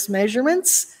the earth's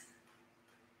measurements.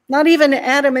 Not even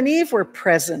Adam and Eve were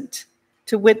present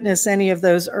to witness any of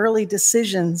those early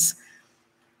decisions.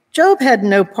 Job had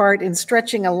no part in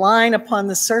stretching a line upon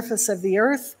the surface of the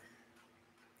earth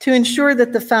to ensure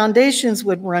that the foundations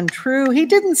would run true. He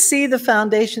didn't see the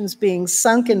foundations being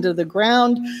sunk into the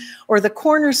ground or the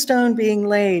cornerstone being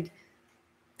laid.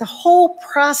 The whole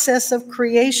process of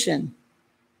creation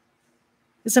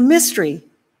is a mystery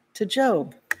to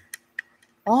Job.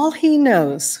 All he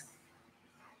knows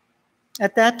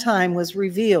at that time was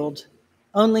revealed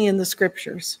only in the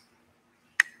scriptures.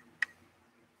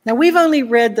 Now, we've only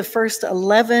read the first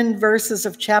 11 verses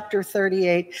of chapter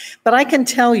 38, but I can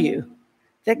tell you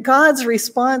that God's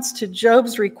response to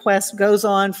Job's request goes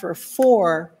on for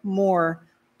 4 more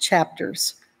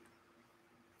chapters.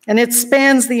 And it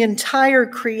spans the entire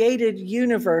created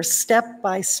universe step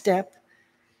by step.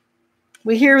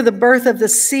 We hear the birth of the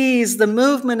seas, the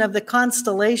movement of the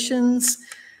constellations,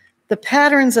 the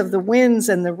patterns of the winds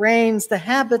and the rains, the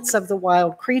habits of the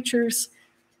wild creatures,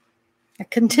 a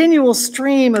continual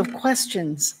stream of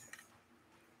questions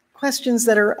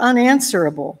that are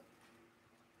unanswerable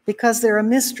because they're a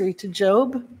mystery to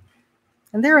Job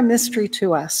and they're a mystery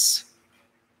to us.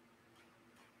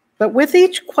 But with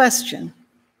each question,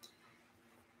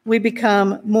 we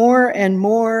become more and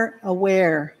more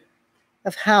aware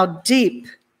of how deep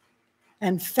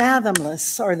and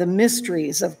fathomless are the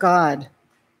mysteries of God,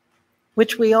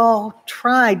 which we all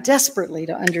try desperately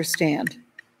to understand.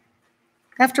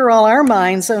 After all, our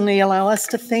minds only allow us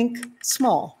to think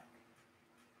small.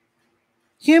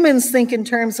 Humans think in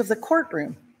terms of the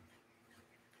courtroom.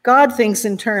 God thinks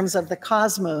in terms of the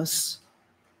cosmos.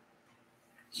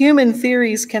 Human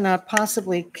theories cannot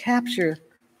possibly capture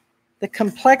the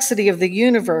complexity of the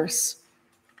universe,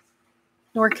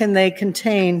 nor can they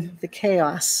contain the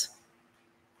chaos.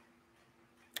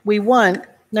 We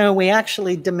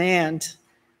actually demand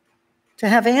to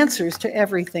have answers to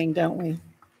everything, don't we?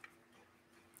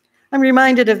 I'm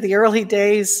reminded of the early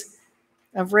days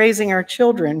of raising our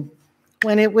children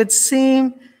when it would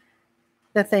seem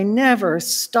that they never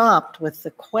stopped with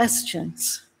the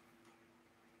questions.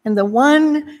 And the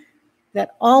one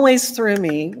that always threw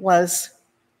me was,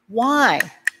 why?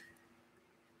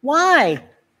 Why?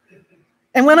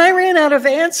 And when I ran out of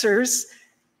answers,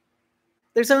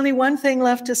 there's only one thing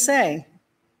left to say: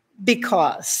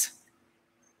 because.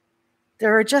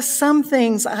 There are just some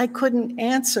things I couldn't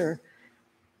answer.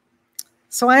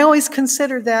 So I always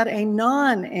considered that a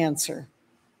non-answer.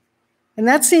 And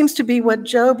that seems to be what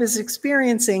Job is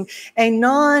experiencing, a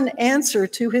non-answer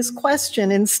to his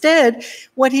question. Instead,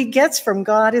 what he gets from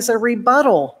God is a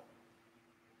rebuttal.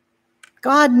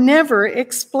 God never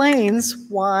explains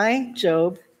why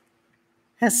Job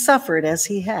has suffered as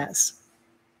he has.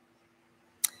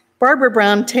 Barbara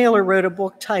Brown Taylor wrote a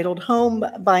book titled Home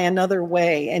by Another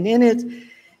Way, and in it,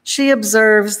 she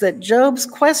observes that Job's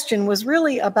question was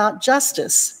really about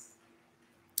justice.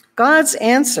 God's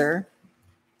answer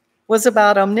was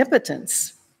about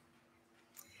omnipotence.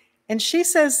 And she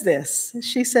says this,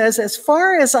 she says, as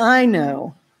far as I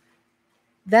know,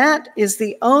 that is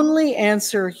the only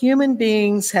answer human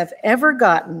beings have ever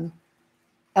gotten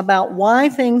about why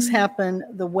things happen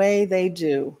the way they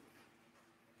do.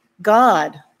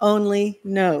 God only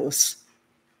knows,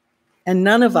 and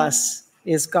none of us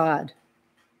is God.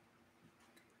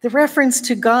 The reference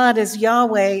to God as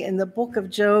Yahweh in the book of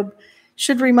Job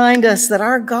should remind us that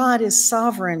our God is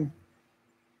sovereign.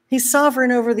 He's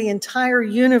sovereign over the entire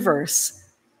universe.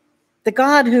 The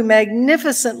God who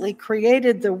magnificently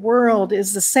created the world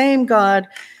is the same God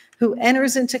who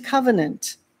enters into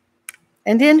covenant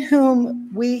and in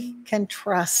whom we can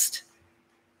trust.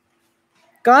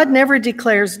 God never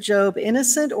declares Job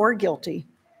innocent or guilty.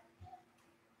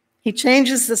 He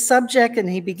changes the subject and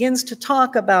he begins to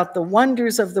talk about the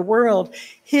wonders of the world,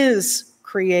 his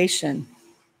creation.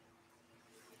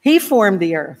 He formed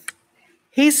the earth.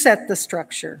 He set the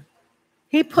structure.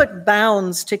 He put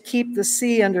bounds to keep the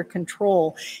sea under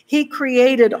control. He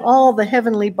created all the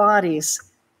heavenly bodies,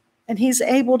 and he's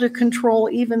able to control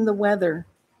even the weather.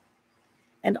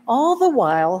 And all the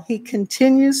while, he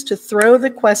continues to throw the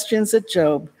questions at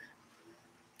Job.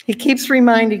 He keeps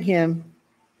reminding him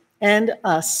and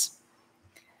us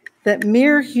that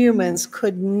mere humans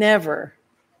could never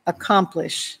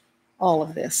accomplish all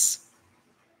of this.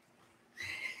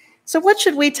 So what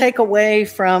should we take away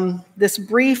from this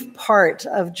brief part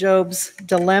of Job's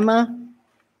dilemma?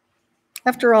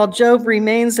 After all, Job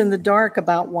remains in the dark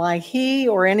about why he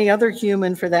or any other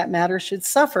human, for that matter, should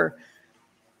suffer.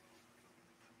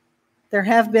 There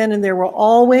have been and there will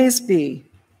always be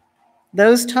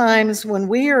those times when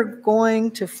we are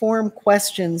going to form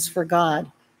questions for God.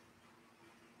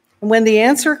 And when the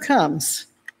answer comes,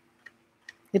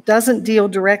 it doesn't deal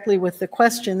directly with the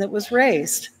question that was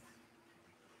raised.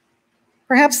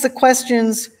 Perhaps the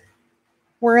questions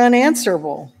were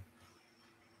unanswerable,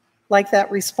 like that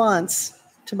response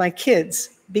to my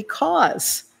kids,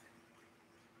 because.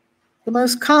 The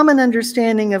most common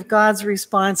understanding of God's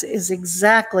response is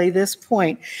exactly this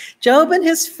point. Job and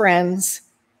his friends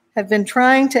have been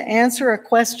trying to answer a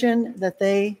question that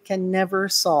they can never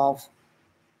solve.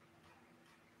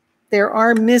 There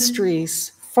are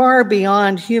mysteries far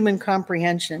beyond human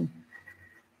comprehension,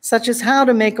 such as how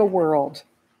to make a world,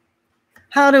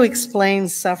 how to explain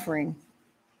suffering.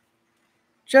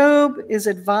 Job is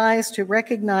advised to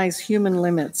recognize human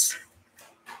limits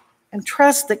and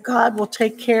trust that God will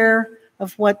take care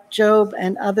of what Job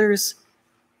and others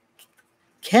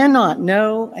cannot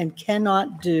know and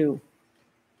cannot do.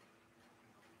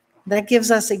 That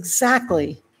gives us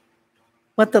exactly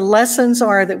what the lessons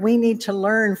are that we need to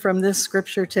learn from this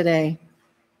scripture today.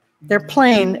 They're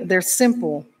plain, they're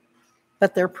simple,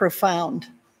 but they're profound.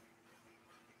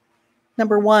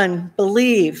 Number one,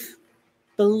 believe.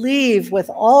 Believe with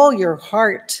all your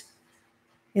heart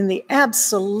in the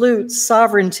absolute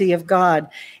sovereignty of God,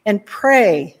 and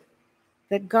pray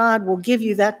that God will give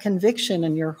you that conviction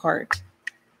in your heart.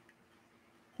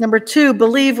 Number two,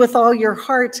 believe with all your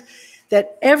heart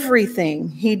that everything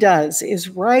he does is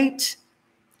right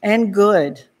and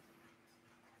good,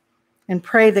 and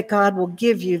pray that God will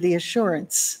give you the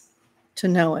assurance to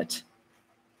know it.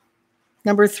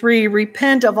 Number three,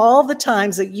 repent of all the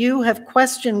times that you have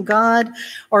questioned God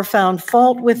or found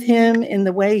fault with him in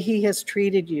the way he has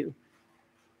treated you.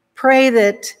 Pray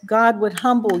that God would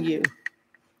humble you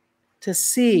to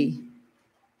see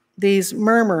these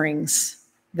murmurings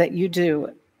that you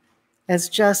do as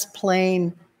just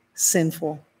plain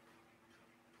sinful.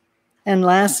 And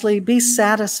lastly, be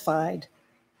satisfied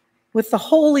with the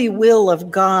holy will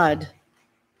of God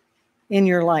in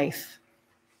your life.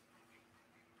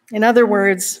 In other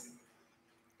words,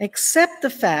 accept the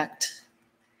fact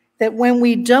that when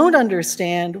we don't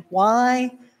understand why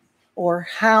or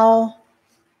how,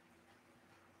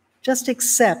 just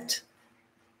accept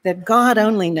that God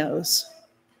only knows,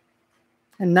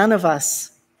 and none of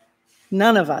us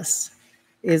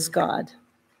is God.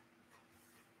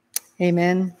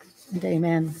 Amen and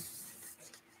amen.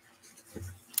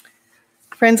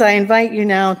 Friends, I invite you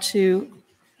now to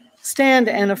stand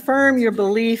and affirm your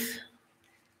belief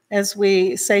as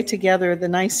we say together the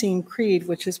Nicene Creed,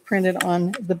 which is printed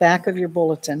on the back of your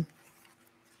bulletin.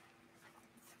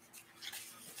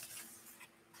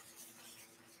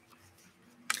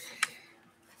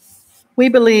 We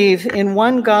believe in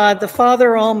one God, the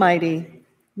Father Almighty,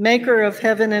 maker of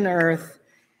heaven and earth,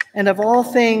 and of all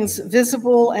things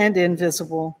visible and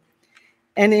invisible,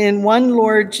 and in one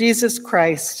Lord Jesus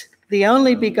Christ, the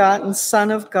only begotten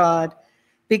Son of God,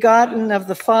 begotten of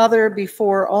the Father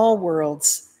before all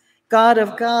worlds, God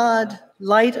of God,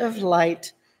 light of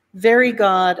light, very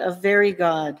God of very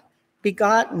God,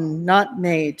 begotten, not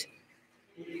made,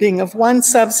 being of one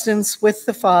substance with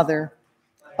the Father,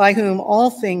 by whom all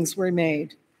things were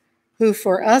made, who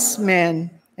for us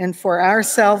men and for our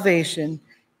salvation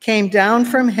came down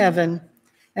from heaven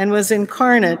and was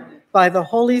incarnate by the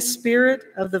Holy Spirit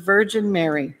of the Virgin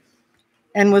Mary,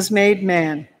 and was made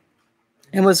man,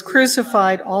 and was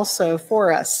crucified also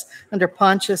for us under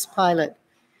Pontius Pilate.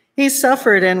 He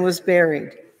suffered and was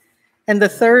buried, and the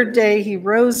third day he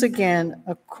rose again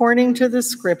according to the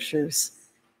Scriptures,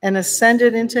 and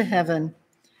ascended into heaven,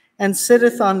 and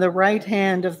sitteth on the right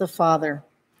hand of the Father.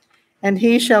 And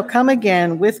he shall come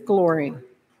again with glory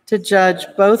to judge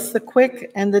both the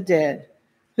quick and the dead,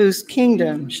 whose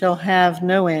kingdom shall have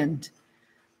no end.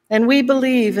 And we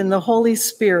believe in the Holy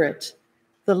Spirit,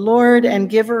 the Lord and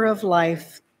giver of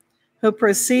life, who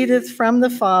proceedeth from the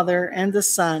Father and the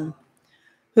Son,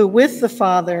 who with the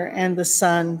Father and the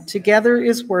Son together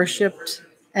is worshipped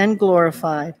and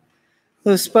glorified,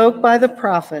 who spoke by the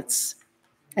prophets.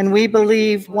 And we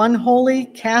believe one holy,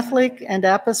 Catholic, and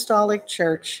apostolic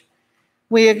church.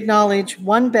 We acknowledge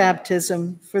one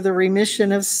baptism for the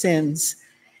remission of sins,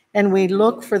 and we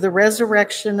look for the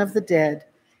resurrection of the dead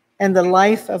and the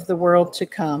life of the world to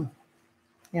come.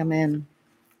 Amen.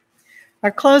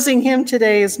 Our closing hymn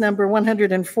today is number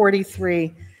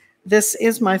 143, This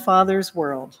Is My Father's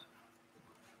World.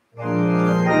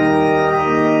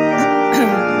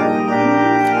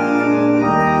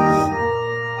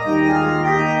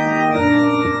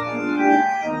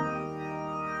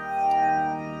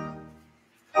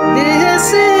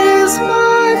 This is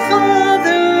my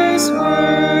Father's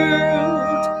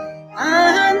world,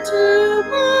 and to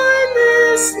my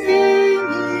listening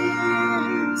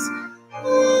ears,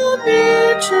 all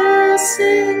nature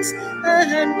sings,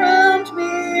 and round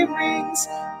me rings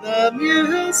the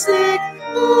music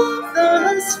of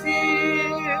the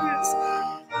spheres.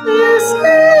 This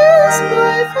is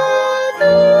my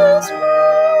Father's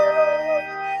world,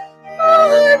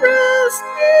 I rest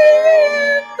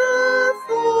in the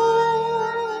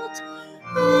thought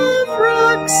of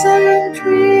rocks and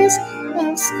trees,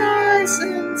 of skies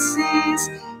and seas,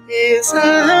 his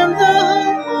hand the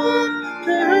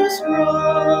wonders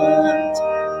wrought.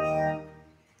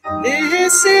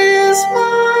 This is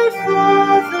my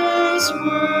Father's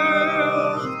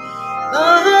world,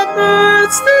 the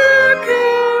birds their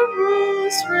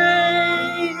carols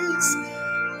raise,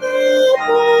 the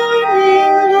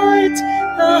morning light,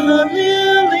 the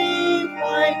lily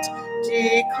white,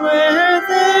 declare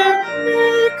their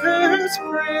Maker's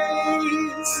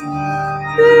praise.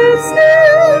 This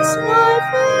is my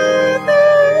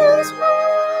Father's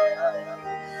world,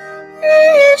 he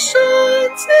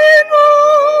shines in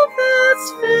all that's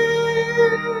fair.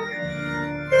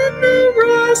 In the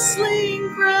rustling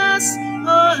grass I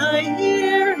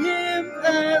hear him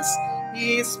pass,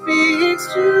 he speaks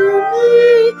to me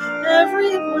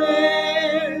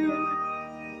everywhere.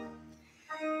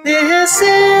 This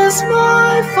is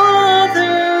my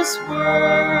Father's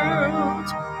world,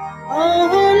 oh,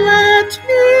 let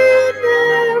me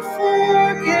never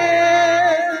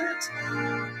forget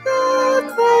that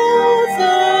though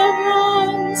the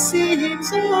wrong seems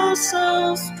oh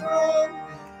so strong,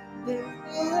 the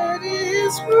God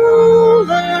is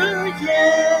ruler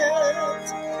yet.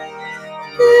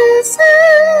 This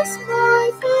is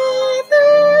my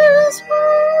Father's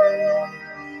world,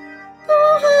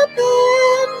 the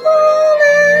battle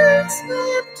is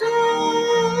not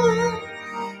done.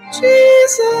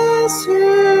 Jesus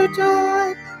who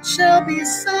died shall be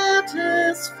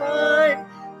satisfied,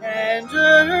 and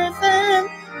earth and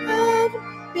heaven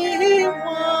be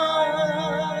one.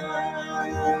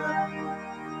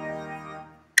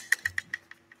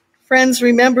 Friends,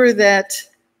 remember that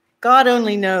God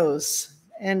only knows,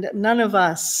 and none of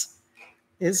us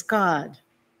is God.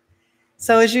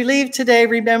 So as you leave today,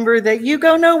 remember that you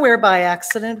go nowhere by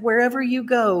accident. Wherever you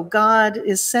go, God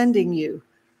is sending you.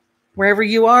 Wherever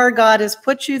you are, God has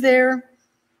put you there.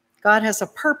 God has a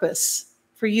purpose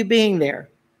for you being there.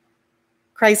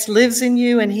 Christ lives in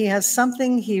you, and he has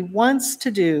something he wants to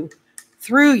do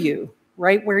through you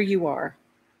right where you are.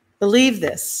 Believe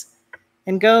this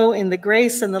and go in the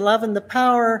grace and the love and the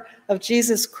power of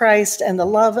Jesus Christ and the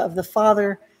love of the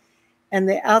Father and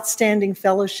the outstanding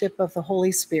fellowship of the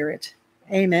Holy Spirit.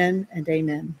 Amen and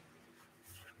amen.